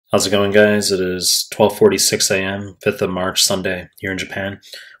How's it going, guys? It is 12:46 a.m., 5th of March, Sunday, here in Japan.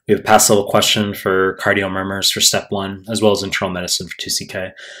 We have a pass level question for cardio murmurs for step 1, as well as internal medicine for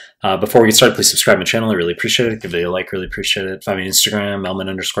 2CK. Before we get started, please subscribe to my channel. I really appreciate it. Give the video a like, really appreciate it. Find me on Instagram,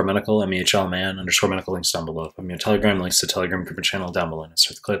 mehlman_medical, mehlman_medical, links down below. Find me on Telegram, links to the Telegram group and channel down below. Let's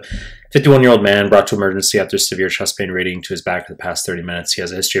start the clip. 51-year-old man brought to emergency after severe chest pain radiating to his back for the past 30 minutes. He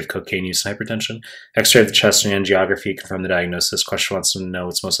has a history of cocaine use and hypertension. X-ray of the chest and angiography confirmed the diagnosis. Question wants to know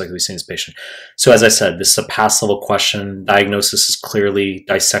what's most likely seen in his patient. So as I said, this is a pass level question. Diagnosis is clearly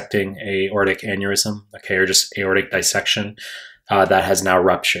dissecting aortic aneurysm, okay, or just aortic dissection. That has now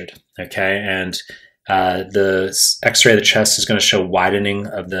ruptured, okay? And the X-ray of the chest is going to show widening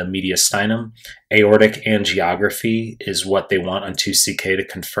of the mediastinum. Aortic angiography is what they want on 2CK to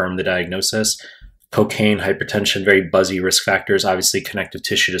confirm the diagnosis. Cocaine, hypertension, very buzzy risk factors. Obviously, connective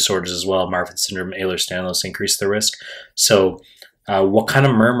tissue disorders as well. Marfan syndrome, Ehlers-Danlos increase the risk. So what kind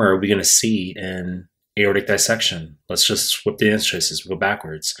of murmur are we going to see in aortic dissection? Let's just whip the answer choices. We'll go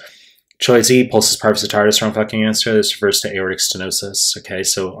backwards. Choice E, pulsus parvis retardus, wrong fucking answer. This refers to aortic stenosis, okay,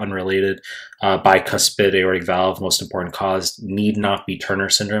 so unrelated. Bicuspid aortic valve, most important cause, need not be Turner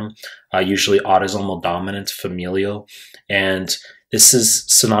syndrome, usually autosomal dominant familial, and this is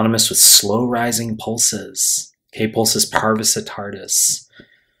synonymous with slow rising pulses, okay, pulsus parvis retardus.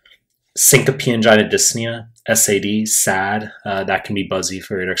 Syncope angina dyspnea, SAD, SAD, that can be buzzy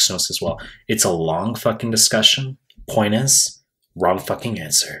for aortic stenosis as well. It's a long fucking discussion. Point is, wrong fucking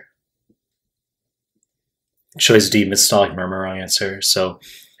answer. Choice D, mid-systolic murmur, wrong answer. So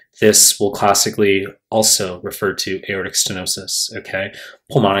this will classically also refer to aortic stenosis, okay?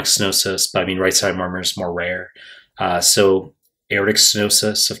 Pulmonic stenosis, but I mean right side murmur is more rare. So aortic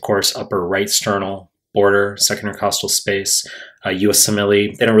stenosis, of course, upper right sternal border, second intercostal space.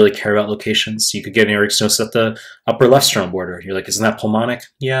 USMLE, they don't really care about locations. You could get an aortic stenosis at the upper left sternal border. You're like, isn't that pulmonic?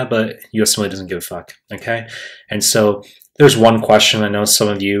 Yeah, but USMLE doesn't give a fuck, okay? And so there's one question. I know some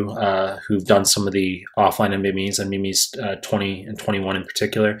of you who've done some of the offline nbmes 20 and 21 in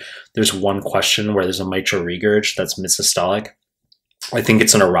particular. There's one question where there's a mitral regurg that's mid-systolic. I think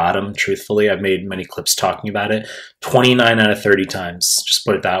it's an erratum, truthfully. I've made many clips talking about it. 29 out of 30 times, just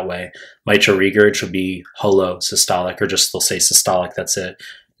put it that way. Mitral regurg would be holosystolic, or just they'll say systolic, that's it.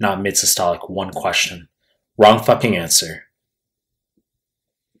 Not mid-systolic, one question. Wrong fucking answer.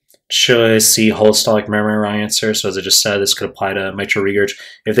 Choice C, holosystolic murmur, wrong answer. So as I just said, this could apply to mitral regurg.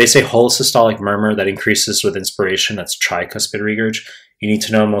 If they say holosystolic murmur that increases with inspiration, that's tricuspid regurg. You need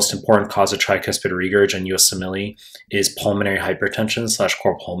to know most important cause of tricuspid regurg and USMLE is pulmonary hypertension /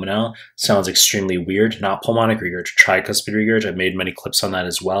 cor pulmonale. Sounds extremely weird. Not pulmonic regurg, tricuspid regurg. I've made many clips on that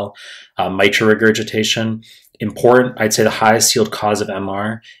as well. Mitral regurgitation, important. I'd say the highest yield cause of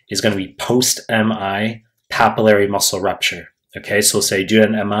MR is going to be post-MI papillary muscle rupture. Okay, so we'll say do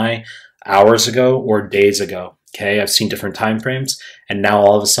an MI hours ago or days ago. Okay, I've seen different time frames, and now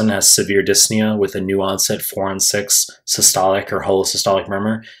all of a sudden has severe dyspnea with a new onset 4 on 6 systolic or holosystolic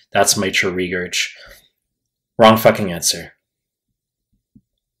murmur. That's mitral regurg. Wrong fucking answer.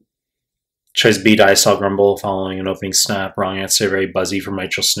 Choice B, diastolic rumble following an opening snap. Wrong answer, very buzzy for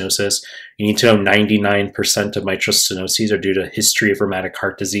mitral stenosis. You need to know 99% of mitral stenoses are due to history of rheumatic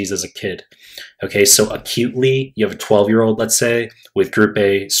heart disease as a kid. Okay, so acutely, you have a 12-year-old, let's say, with group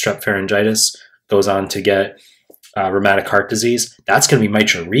A strep pharyngitis, goes on to get rheumatic heart disease. That's going to be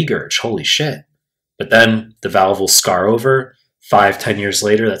mitral regurg, holy shit. But then the valve will scar over. 5-10 years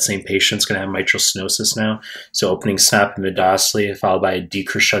later, that same patient's going to have mitral stenosis now. So opening snap mid-diastole followed by a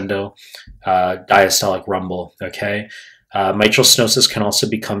decrescendo diastolic rumble, okay? Mitral stenosis can also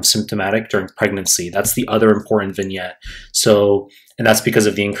become symptomatic during pregnancy. That's the other important vignette. So, and that's because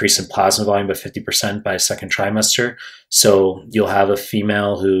of the increase in plasma volume by 50% by second trimester. So you'll have a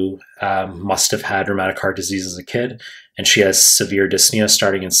female who must have had rheumatic heart disease as a kid, and she has severe dyspnea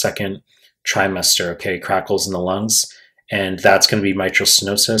starting in second trimester, okay, crackles in the lungs. And that's going to be mitral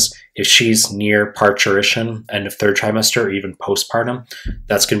stenosis. If she's near parturition, end of third trimester, or even postpartum,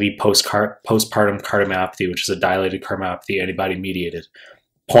 that's going to be postpartum cardiomyopathy, which is a dilated cardiomyopathy, antibody-mediated.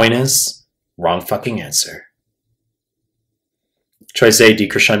 Point is, wrong fucking answer. Choice A,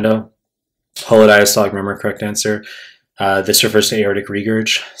 decrescendo. Holodiastolic murmur, correct answer. This refers to aortic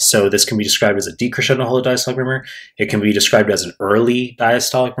regurg. So this can be described as a decrescendo holodiastolic murmur. It can be described as an early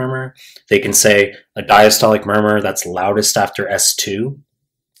diastolic murmur. They can say a diastolic murmur that's loudest after S2,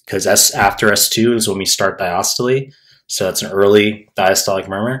 because after S2 is when we start diastole. So that's an early diastolic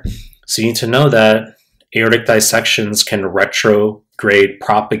murmur. So you need to know that aortic dissections can retrograde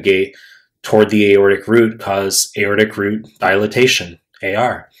propagate toward the aortic root, cause aortic root dilatation,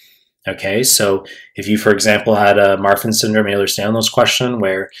 AR. Okay, so if you, for example, had a Marfan syndrome, Ehlers-Danlos question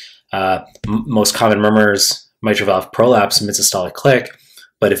where most common murmurs, mitral valve prolapse, and mid-systolic click,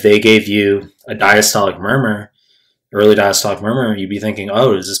 but if they gave you a diastolic murmur, early diastolic murmur, you'd be thinking,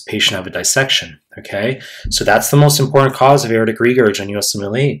 oh, does this patient have a dissection? Okay, so that's the most important cause of aortic regurg on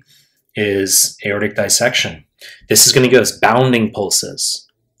USMLE is aortic dissection. This is going to give us bounding pulses.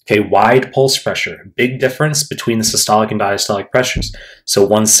 Okay, wide pulse pressure, big difference between the systolic and diastolic pressures. So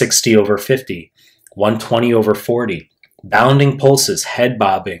 160 over 50, 120 over 40, bounding pulses, head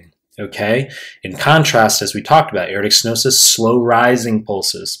bobbing. Okay, in contrast, as we talked about, aortic stenosis, slow rising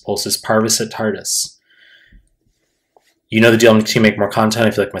pulses, pulses parvis et tardis. You know the deal. I'm going to make more content.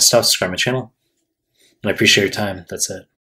 If you like my stuff, subscribe to my channel. And I appreciate your time. That's it.